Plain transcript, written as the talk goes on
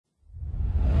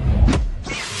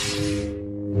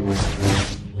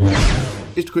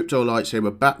It's Crypto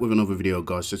Lightsaber back with another video,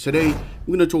 guys. So today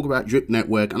we're going to talk about Drip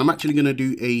Network, and I'm actually going to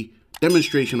do a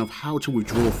demonstration of how to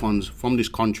withdraw funds from this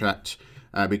contract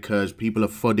because people are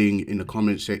fudding in the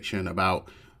comment section about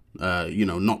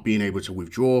not being able to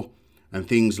withdraw and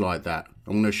things like that.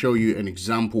 I'm going to show you an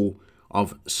example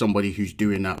of somebody who's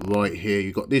doing that right here.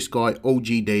 You got this guy,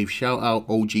 OG Dave. Shout out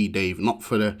OG Dave, not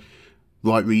for the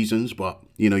right reasons, but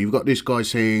you've got this guy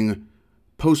saying,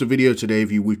 post a video today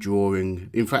of you withdrawing.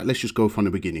 In fact, let's just go from the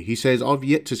beginning. He says, I've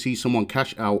yet to see someone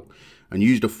cash out and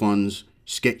use the funds.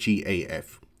 Sketchy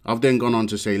AF. I've then gone on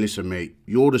to say, listen, mate,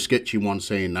 you're the sketchy one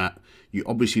saying that. You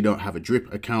obviously don't have a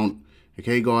Drip account.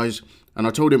 Okay, guys. And I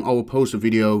told him I will post a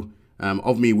video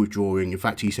of me withdrawing. In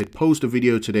fact, he said, post a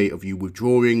video today of you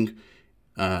withdrawing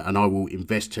and I will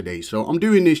invest today. So I'm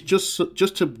doing this just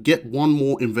to get one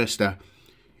more investor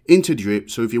into Drip.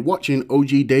 So if you're watching,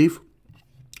 OG Dave,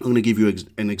 I'm going to give you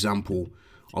an example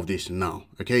of this now.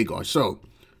 Okay, guys. So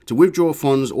to withdraw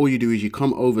funds, all you do is you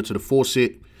come over to the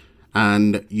faucet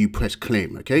and you press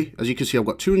claim. Okay, as you can see, I've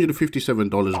got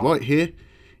 $257 right here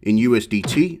in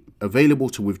USDT available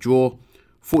to withdraw,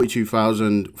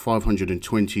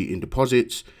 42,520 in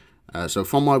deposits. So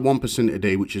from my 1% a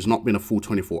day, which has not been a full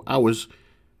 24 hours,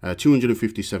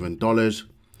 $257.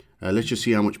 Let's just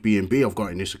see how much BNB I've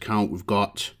got in this account. We've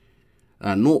got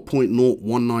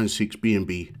 0.0196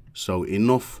 BNB, so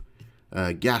enough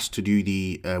gas to do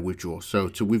the withdraw. So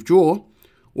to withdraw,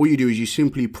 all you do is you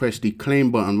simply press the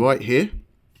claim button right here.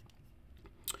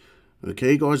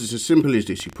 Okay, guys, it's as simple as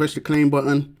this. You press the claim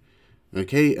button,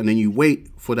 okay, and then you wait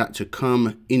for that to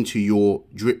come into your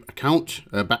Drip account,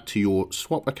 back to your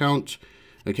swap account.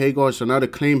 Okay, guys, so now the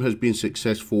claim has been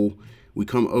successful. We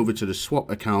come over to the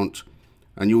swap account,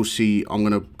 and you'll see I'm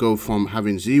going to go from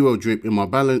having 0 Drip in my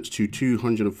balance to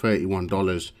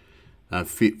 $231,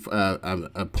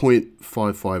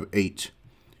 0.558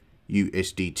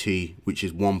 USDT, which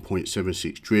is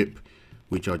 1.76 Drip,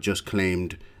 which I just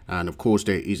claimed. And of course,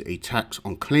 there is a tax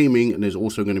on claiming, and there's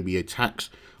also going to be a tax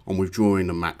on withdrawing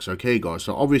the max. Okay, guys,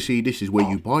 so obviously this is where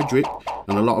you buy Drip,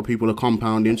 and a lot of people are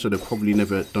compounding, so they've probably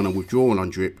never done a withdrawal on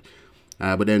Drip.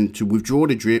 But then to withdraw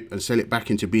the Drip and sell it back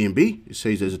into BNB, it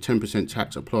says there's a 10%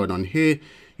 tax applied on here.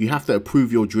 You have to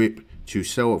approve your Drip to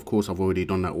sell. Of course, I've already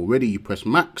done that already. You press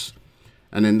max,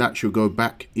 and then that should go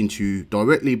back into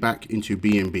directly back into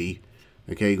BNB.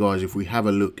 Okay, guys, if we have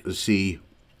a look and see,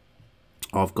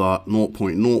 I've got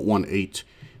 0.018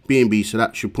 BNB, so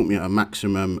that should put me at a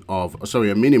minimum of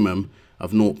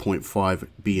 0.5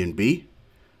 BNB,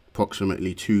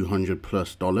 approximately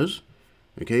 $200+.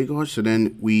 Okay, guys, so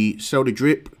then we sell the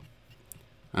Drip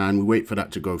and we wait for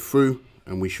that to go through,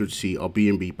 and we should see our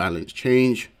BNB balance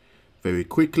change very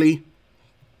quickly.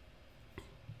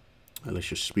 And let's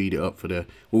just speed it up for the,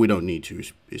 well, we don't need to,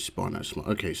 it's fine, that's smart.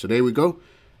 Okay, so there we go.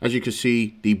 As you can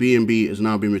see, the BNB has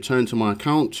now been returned to my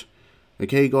account.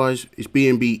 Okay, guys, it's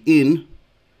BNB in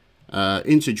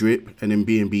into Drip, and then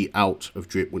BNB out of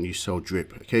Drip when you sell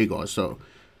Drip. Okay, guys, so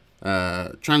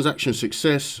transaction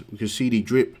success. We can see the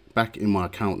Drip back in my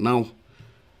account now,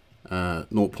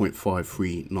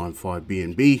 0.5395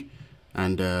 BNB,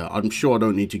 and I'm sure I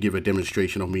don't need to give a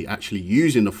demonstration of me actually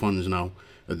using the funds now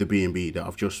of the BNB that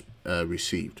I've just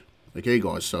received. Okay,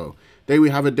 guys, so there we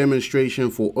have a demonstration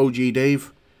for OG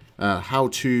Dave, how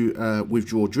to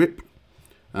withdraw Drip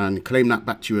and claim that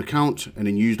back to your account, and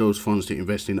then use those funds to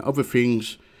invest in other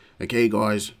things. Okay,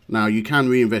 guys, now you can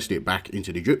reinvest it back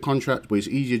into the Drip contract, but it's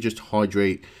easier just to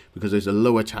hydrate because there's a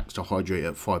lower tax to hydrate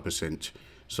at 5%.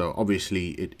 So obviously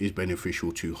it is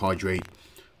beneficial to hydrate.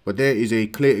 But there is a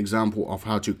clear example of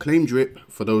how to claim Drip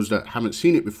for those that haven't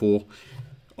seen it before.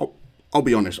 I'll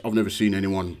be honest, I've never seen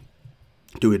anyone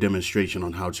do a demonstration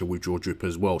on how to withdraw Drip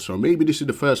as well. So maybe this is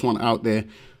the first one out there.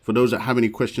 For those that have any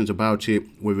questions about it,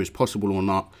 whether it's possible or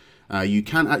not, you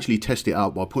can actually test it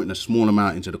out by putting a small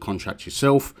amount into the contract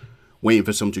yourself, waiting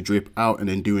for some to drip out, and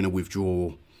then doing a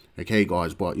withdrawal. Okay,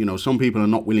 guys, but some people are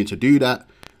not willing to do that.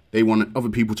 They want other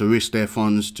people to risk their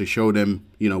funds to show them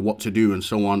what to do and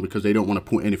so on, because they don't want to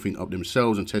put anything up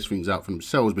themselves and test things out for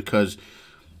themselves, because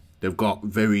they've got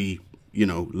very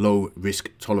low risk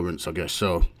tolerance, I guess.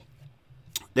 So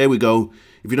there we go.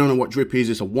 If you don't know what Drip is,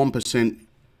 it's a 1%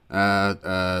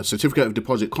 certificate of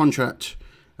deposit contract.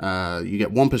 You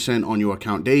get 1% on your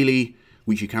account daily,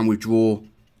 which you can withdraw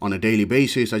on a daily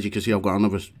basis. As you can see, I've got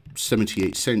another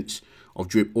 78 cents of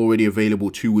Drip already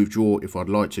available to withdraw if I'd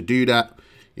like to do that.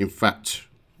 In fact,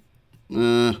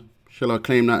 shall I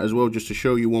claim that as well just to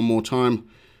show you one more time?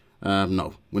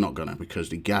 No, we're not gonna, because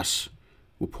the gas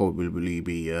will probably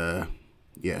be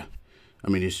yeah, I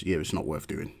mean, it's not worth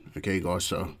doing. Okay, guys,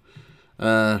 so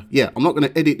Yeah, I'm not going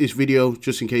to edit this video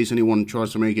just in case anyone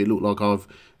tries to make it look like I've,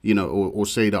 you know, or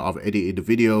say that I've edited the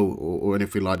video or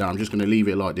anything like that. I'm just going to leave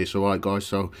it like this. All right, guys.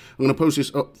 So I'm going to post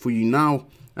this up for you now.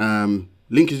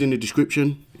 Link is in the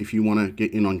description if you want to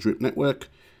get in on Drip Network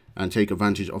and take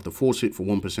advantage of the faucet for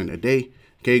 1% a day.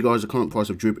 Okay, guys, the current price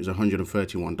of Drip is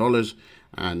 $131,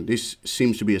 and this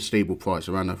seems to be a stable price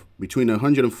around between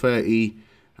 130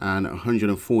 and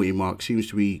 140 mark. Seems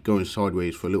to be going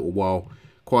sideways for a little while.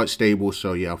 Quite stable,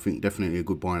 so yeah, I think definitely a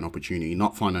good buying opportunity.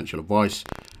 Not financial advice,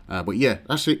 but yeah,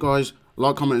 that's it, guys.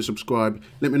 Like, comment, and subscribe.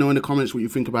 Let me know in the comments what you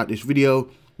think about this video.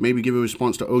 Maybe give a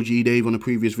response to OG Dave on the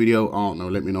previous video. I don't know.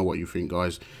 Let me know what you think,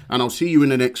 guys. And I'll see you in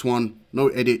the next one. No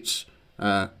edits.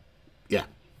 Yeah.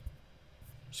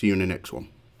 See you in the next one.